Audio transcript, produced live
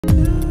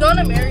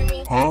wanna marry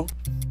me? Huh?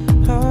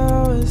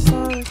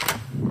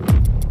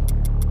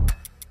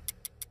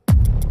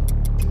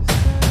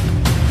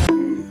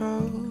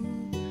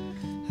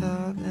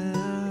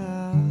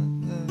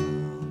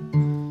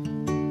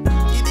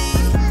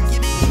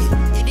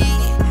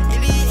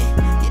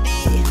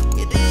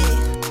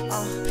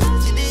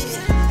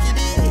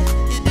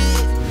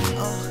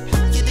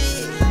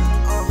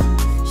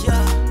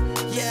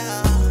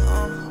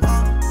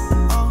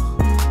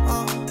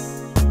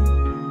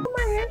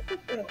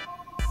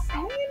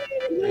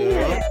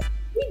 Yeah.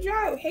 We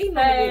drive. Hey,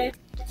 Hey.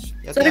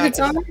 Is that a good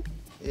song?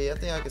 Yeah, I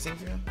think I can sing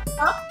for you.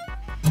 Huh?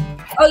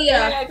 Oh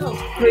yeah. Yeah, go.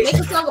 Make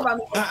a song about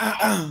me.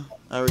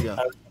 There we go.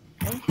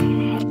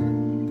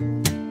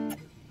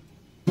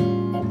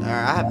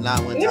 Alright, I have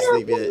not went to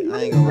sleep yet.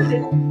 I ain't gonna lie.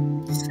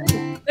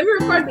 Let me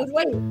record this.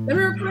 Wait. Let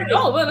me record this.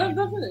 Oh, but I'm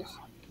finished.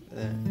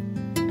 Yeah.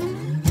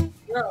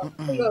 Girl,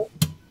 here you go.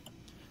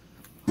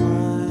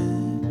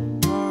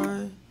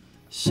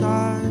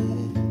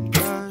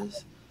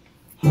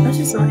 That's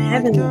just not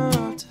heaven.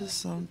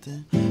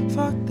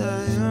 Fuck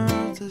that, you're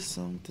up to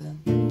something.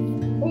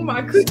 Oh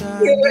my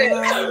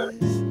goodness.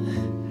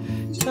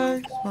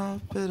 Take my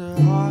bitter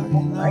heart, you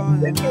know you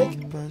make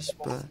it best,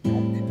 but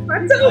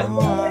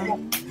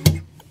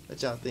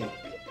What y'all think?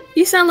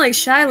 You sound like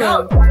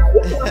Shiloh.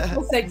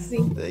 So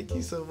sexy. Thank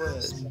you so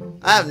much.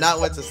 I have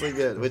not went to sleep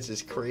yet, which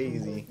is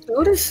crazy.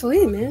 Go to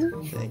sleep, man.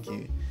 Thank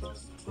you.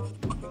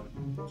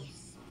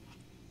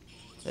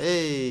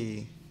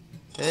 Hey.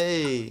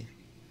 Hey.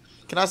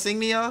 Can I sing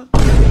to y'all?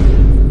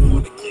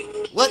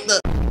 What the?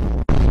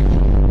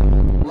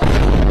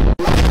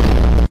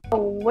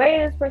 Oh, wait,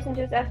 this person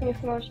just asked me to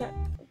smoke shot.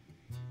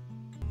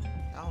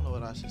 I don't know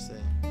what I should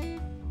say.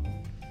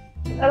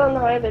 I don't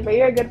know either, but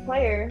you're a good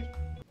player.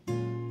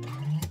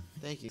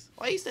 Thank you.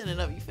 Why you standing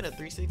up? You finna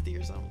 360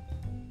 or something?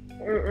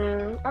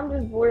 I'm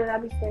just bored and I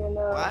be standing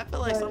up. Well, I feel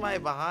like somebody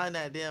behind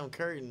that damn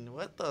curtain.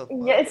 What the fuck?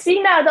 Yeah,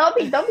 see now, don't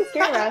be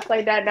scaring us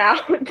like that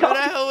now. Bro,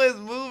 that hoe is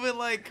moving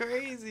like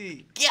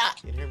crazy. Yeah.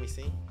 You can hear me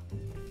sing?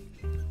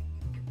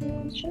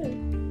 Sure.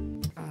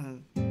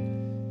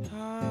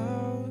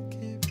 I'll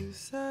keep you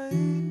safe.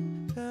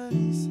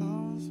 Any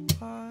songs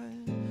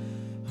fine.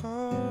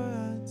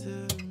 Hold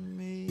to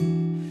me,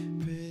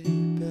 pretty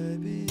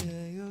baby,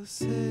 and you'll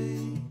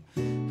see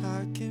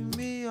I can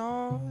be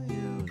all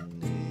you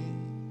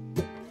need.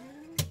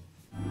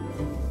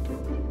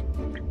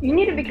 You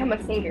need to become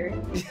a singer.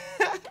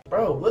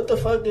 Bro, what the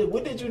fuck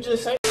what did you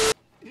just say?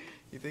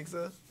 You think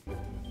so?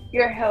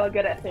 You're hella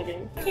good at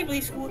singing. I can't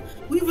believe school.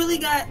 We really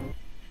got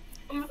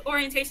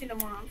orientation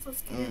tomorrow. I'm so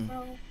scared,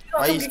 bro.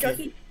 Why you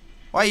scared?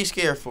 Why you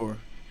scared for?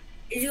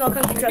 Is you gonna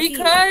come get your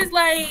Because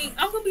like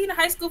I'm gonna be in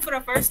high school for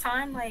the first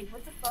time. Like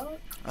what the fuck?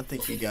 I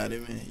think you got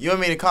it, man. You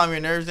want me to calm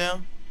your nerves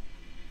down?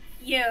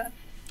 Yeah.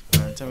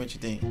 Alright, tell me what you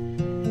think.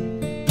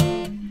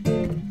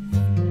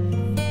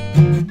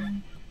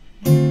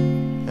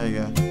 There you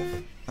go.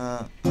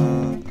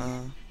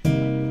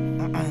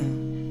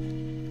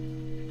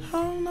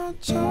 I'm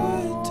not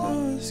trying to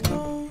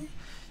escape.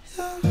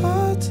 Your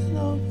heart's an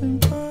open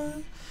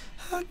book.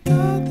 I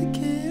got the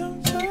key.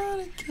 I'm trying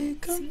to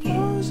keep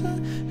composure.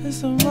 And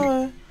some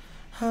more.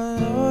 I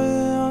know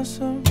you want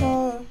some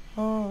more.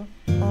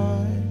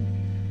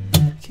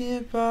 Can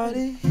your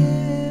body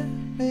hear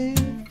me?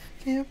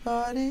 Can your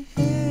body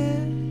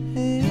hear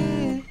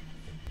me?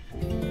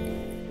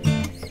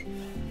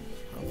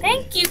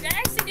 Thank you. That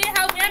actually did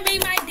help. That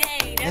made my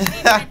day. That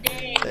made my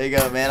day. There you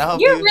go, man. I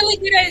hope You're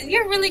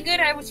really good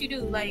at what you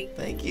do. Like.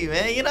 Thank you,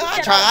 man. You know,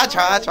 I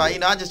try. You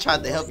know, I just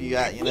tried to help you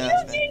out. You know.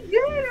 You did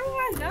good.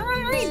 Oh my god.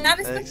 I did not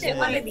expect it.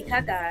 My baby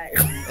caca.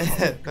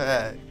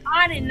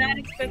 I did not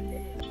expect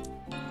it.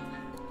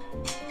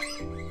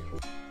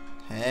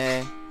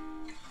 Hey.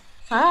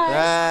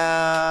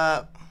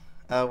 Hi.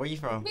 Where you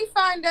from? Let me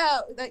find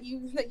out that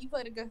you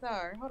play the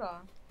guitar. Hold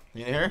on.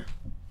 You here?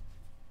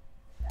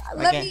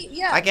 Let me.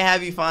 Yeah. I can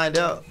have you find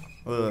out.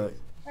 Look.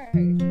 Alright.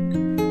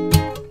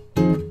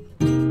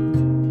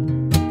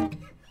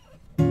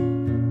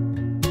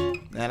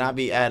 And I'll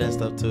be adding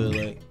stuff to it,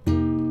 like.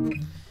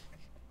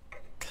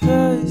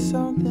 Cause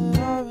something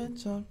I've been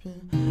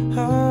jumping. I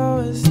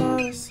always on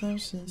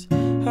assumptions. I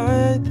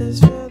hate this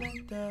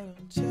feeling that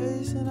I'm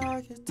chasing. I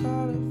get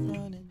tired of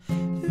running.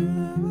 You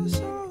never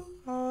show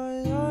all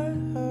your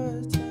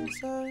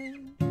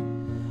attention.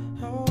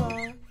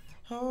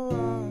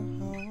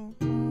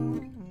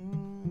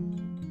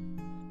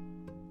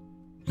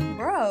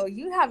 Bro,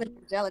 you have an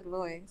angelic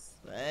voice.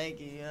 Thank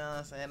you, you know what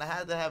I'm saying? I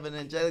had to have an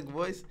angelic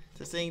voice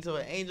to sing to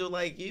an angel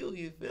like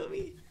you feel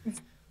me? You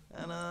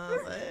know what I'm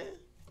saying?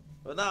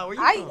 But nah, where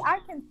you from? I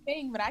can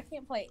sing, but I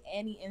can't play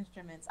any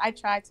instruments. I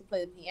tried to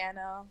play the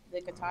piano, the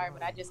guitar,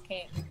 but I just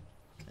can't.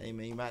 Hey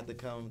man, you might have to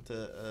come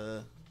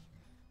to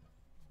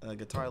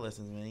guitar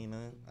lessons, man, you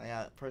know? I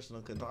got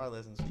personal guitar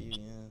lessons for you, you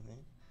know what I'm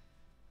saying?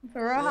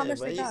 For real, how much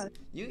they cost?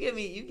 You give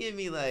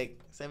me like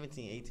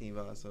 17, 18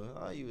 bucks, so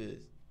how old you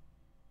is?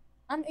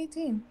 I'm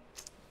 18.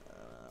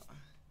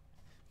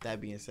 That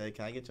being said,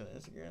 can I get your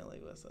Instagram?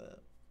 Like, what's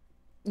up?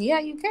 Yeah,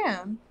 you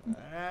can.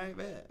 Alright,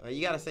 bet. Well,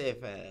 you gotta say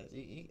it fast.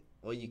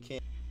 Well, you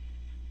can't.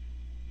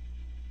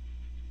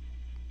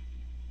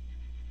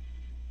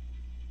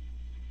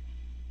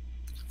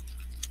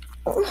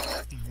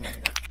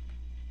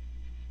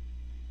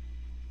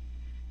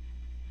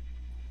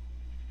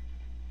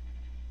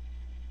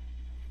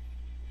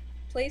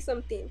 Play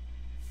something.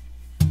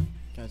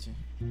 Gotcha.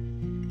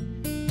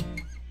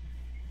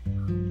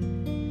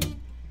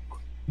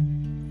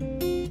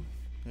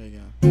 There you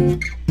go.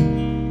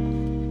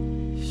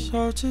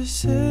 So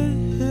just sit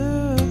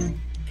here,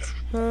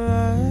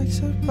 relax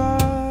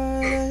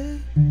about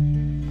it.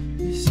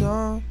 It's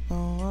all no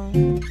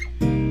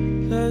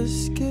one.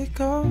 Let's get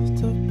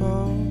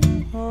comfortable.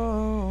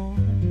 Oh,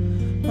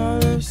 my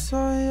lips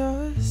on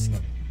your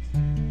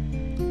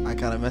skin. I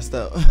kind of messed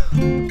up.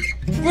 Bro,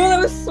 that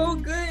was so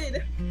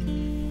good.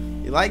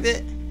 You liked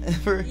it?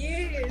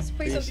 Yes,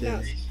 play something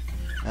else.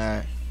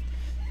 Alright.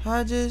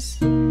 I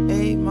just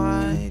ate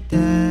my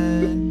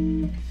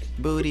dad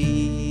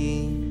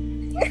Booty.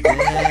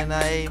 And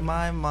I ate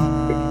my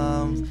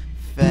mom's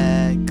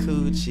fat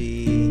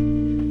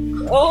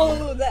coochie.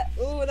 Oh,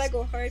 that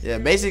go hard. Yeah,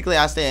 basically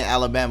I stay in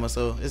Alabama,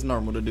 so it's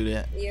normal to do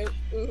that. Yep.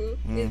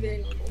 It's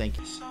very normal. Thank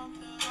you.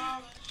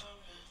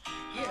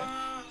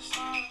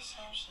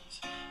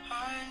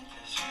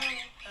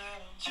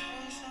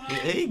 Yeah,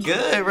 he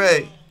good,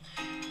 right?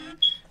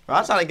 Bro, I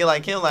was trying to get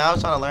like him. Like I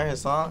was trying to learn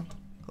his song.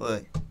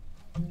 Look.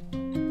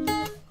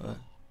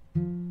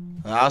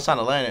 I was trying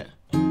to learn it.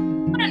 I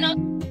don't know.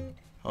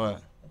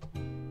 What?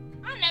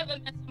 I never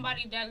met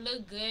somebody that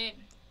looked good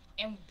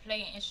and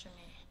play an instrument.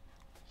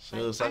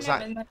 Shoot, so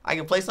I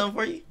can play something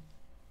for you?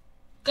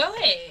 Go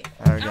ahead.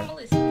 All right, I'm go. gonna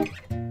listen.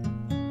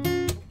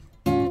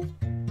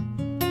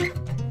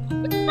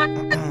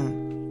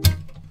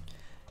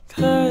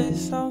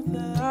 Cause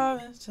something I've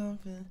been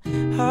jumping.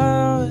 I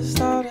always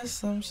thought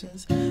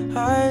assumptions. I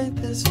hate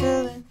this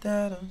feeling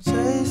that I'm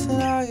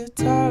chasing. I get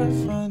tired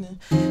of running.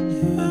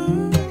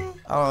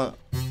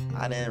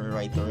 I didn't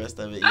write the rest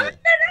of it yet.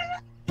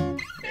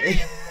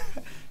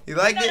 You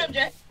liked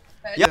it?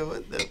 Yeah,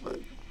 what the fuck?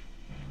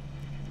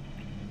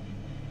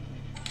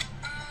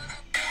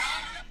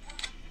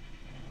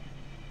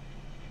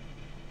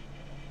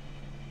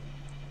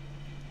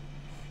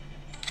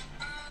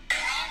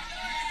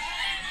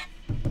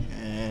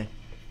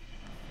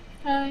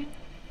 Hi.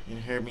 You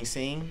heard me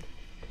sing?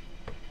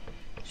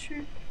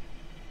 Sure.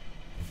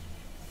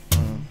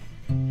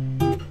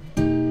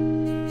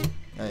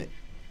 Hey.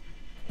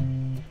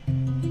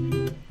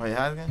 Wait,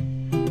 how's it going?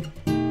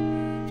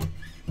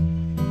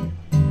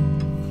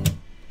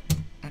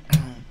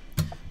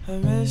 I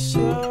miss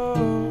you.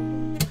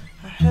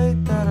 I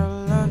hate that I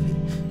love you.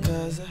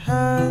 Cause I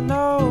had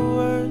no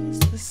words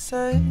to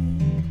say.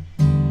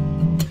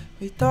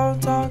 We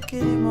don't talk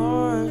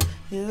anymore.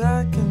 You're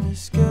lacking the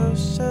skill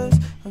sets.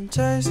 I'm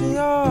chasing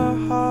your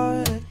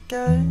heart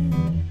again.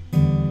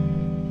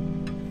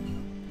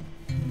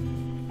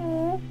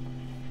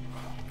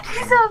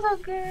 You sound so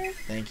good.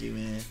 Thank you,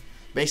 man.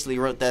 Basically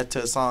wrote that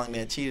to a song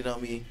that cheated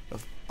on me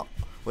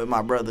with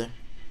my brother.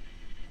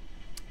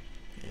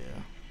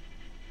 Yeah.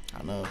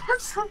 I know.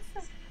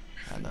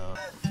 I know.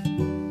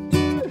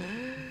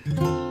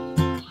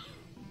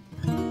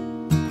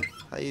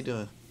 How you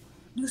doing?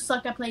 You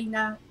suck at playing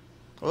that.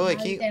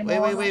 Wait,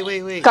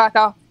 wait.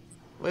 Kaka.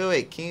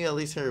 Wait. Can you at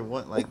least hear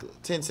one, like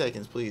 10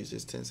 seconds, please?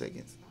 Just 10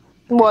 seconds.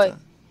 What?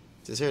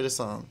 Just hear the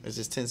song. It's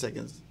just 10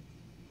 seconds.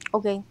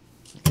 Okay.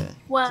 Okay.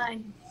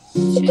 1,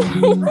 2,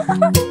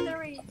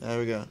 3, There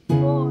we go.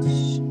 4.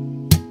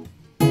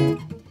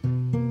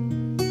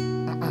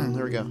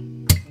 Here we go.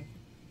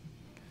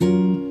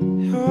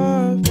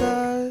 You're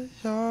bad,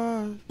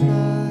 you're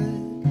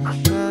bad,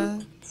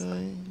 bad,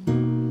 bad.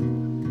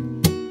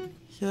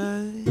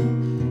 Yeah.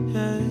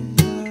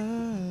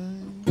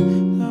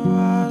 No, I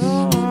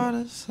don't want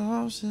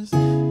assumptions.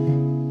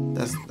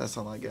 That's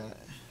all I got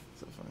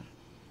so far.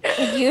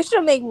 You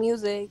should make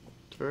music.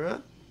 For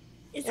real?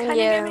 It's kind of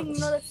Yeah. giving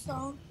another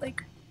song.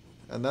 Like,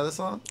 Another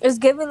song? It's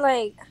giving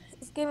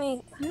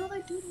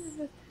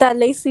that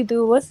Lacey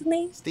dude. What's his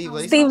name? Steve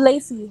Lacy? Steve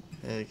Lacy.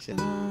 Yeah, shit.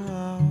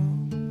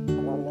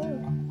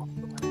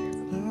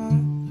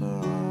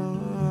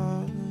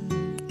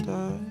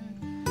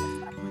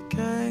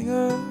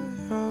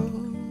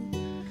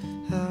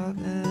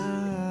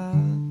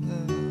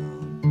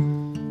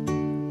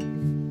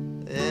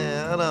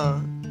 Yeah, hold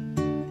on.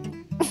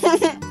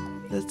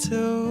 The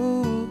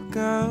two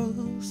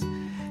girls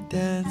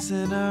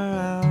dancing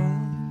around.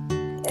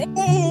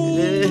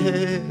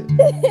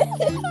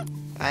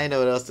 I ain't know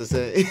what else to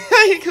say.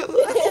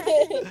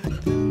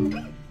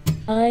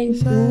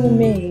 I'm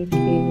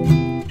making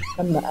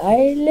an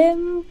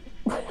island.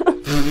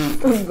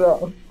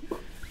 Bro.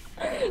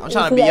 I'm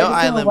trying to be your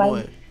island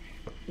boy.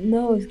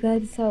 No,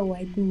 that's how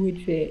white dude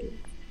with shit.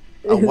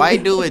 A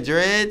white dude with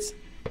dreads?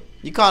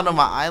 You calling him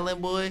my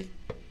island boy?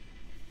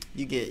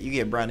 You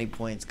get brownie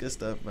points. Good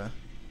stuff, bro.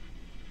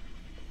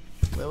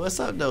 But what's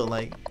up though?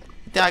 Like,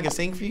 you think I can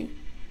sing for you?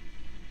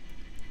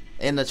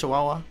 In the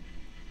Chihuahua?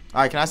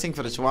 Alright, can I sing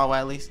for the Chihuahua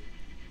at least?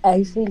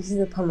 Actually, she's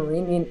a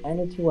Pomeranian and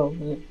a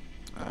Chihuahua.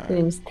 Her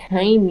name's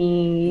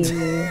Tiny.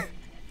 There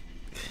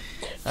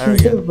we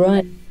She's a go.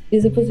 run.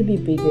 She's supposed to be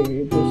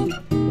bigger, but she.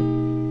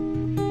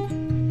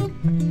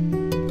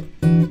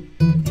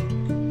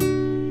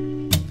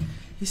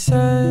 You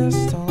say I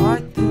still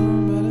like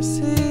them, but I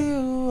see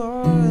you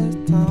all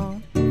the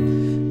time.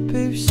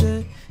 Peep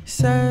shit. You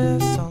say I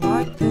still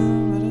like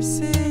them, but I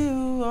see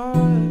you all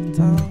the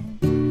time.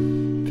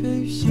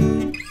 Peep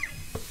shit.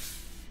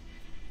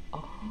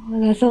 Oh,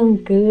 that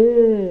sounds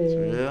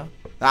good. Yeah.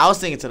 I was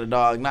singing to the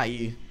dog, not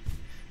you.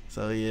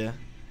 So yeah.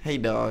 Hey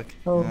dog.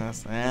 Oh. You know what I'm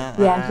saying?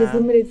 Yeah, just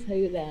want me to tell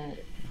you that.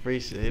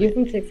 Appreciate You're it.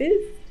 from Texas?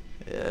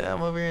 Yeah,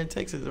 I'm over here in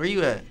Texas. Where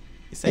you at?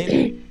 You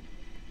saying?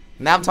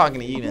 Now I'm talking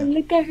to you Oh, now.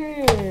 look at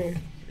her.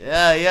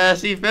 Yeah,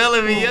 she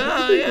feeling me.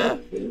 Yeah.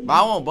 But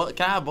I want both.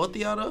 Can I have both of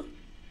y'all though?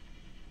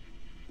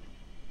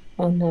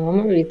 Oh no, I'm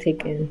already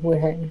taken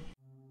with her.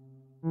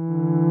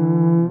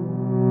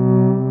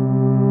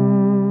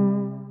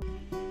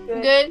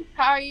 Good.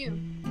 How are you?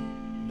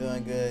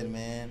 Doing good,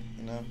 man.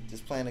 You know,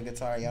 just playing the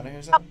guitar. Y'all wanna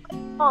hear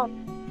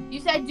something? You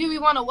said, do we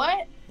want to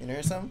what? You wanna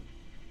hear something?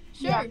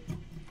 Sure.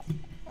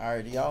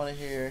 Alright, do y'all wanna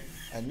hear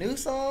a new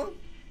song?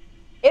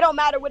 It don't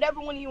matter. Whatever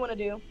one you want to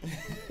do.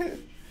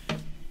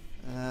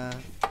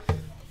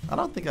 I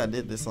don't think I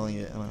did this song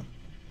yet.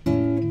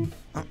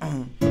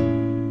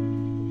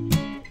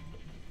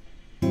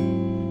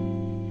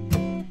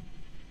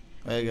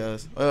 There it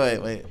goes.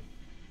 Wait.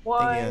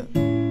 One.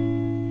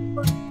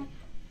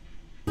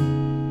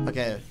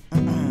 Okay.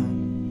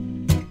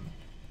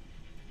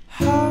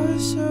 How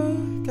is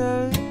you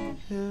getting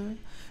here?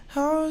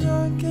 How was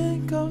I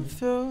getting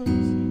confused?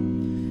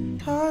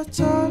 I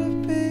try to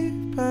be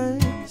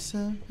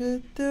patient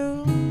with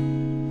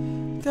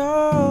you,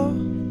 girl.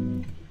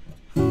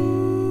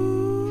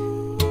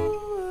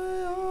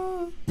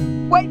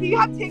 Wait, do you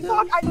have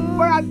TikTok? I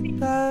swear I've seen.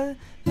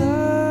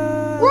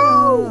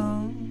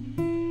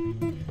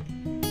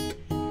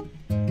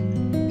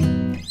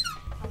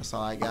 That's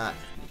all I got.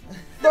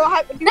 Bro,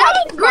 That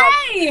was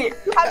great.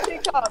 You have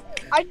TikTok.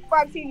 I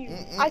swear I've seen you.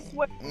 I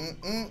swear.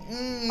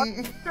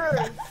 I'm sure.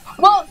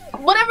 Well,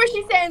 whatever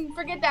she's saying,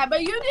 forget that.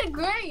 But you did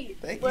great.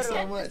 Thank you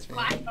so much, man.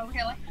 Flash over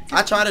here, like,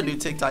 I try to do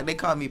TikTok. They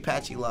call me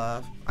Patchy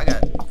Live. I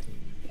got,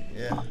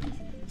 yeah,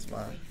 that's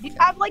fine. Do you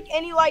have like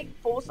any like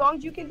full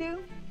songs you can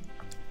do?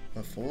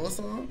 A full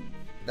song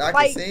that I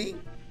Like- can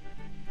sing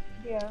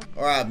Yeah.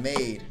 or I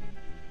made.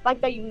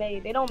 Like that you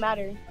made. They don't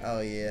matter.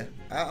 Oh yeah,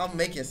 I'm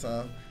making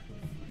some.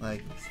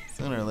 Like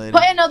sooner or later.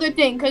 play another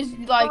thing, cause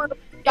like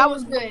that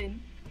was good.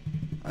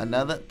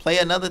 Play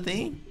another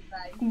thing.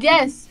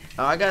 Yes.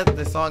 Oh, I got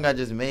the song I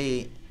just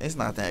made. It's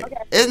not that.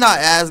 It's not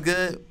as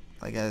good.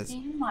 Like as.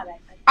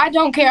 I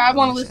don't care. I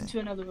want to listen to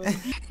another one.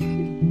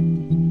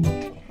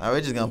 Alright,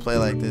 we're just gonna play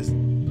like this.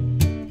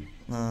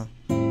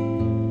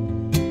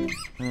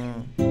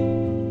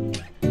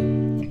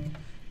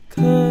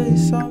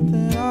 Cause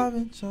something I've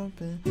been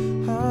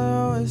jumping. I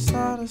always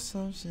thought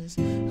assumptions.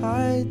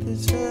 I hate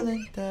this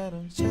feeling that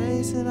I'm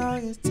chasing. I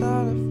get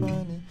tired of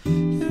running.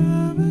 You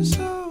have been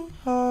so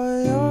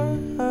hard, your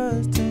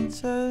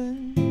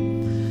attention.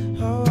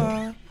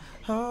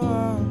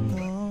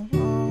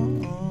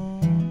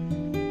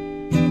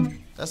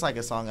 That's like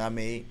a song I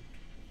made.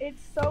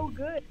 It's so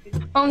good.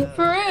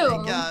 For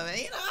real. Yeah, man.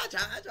 You know, I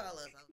try a little something.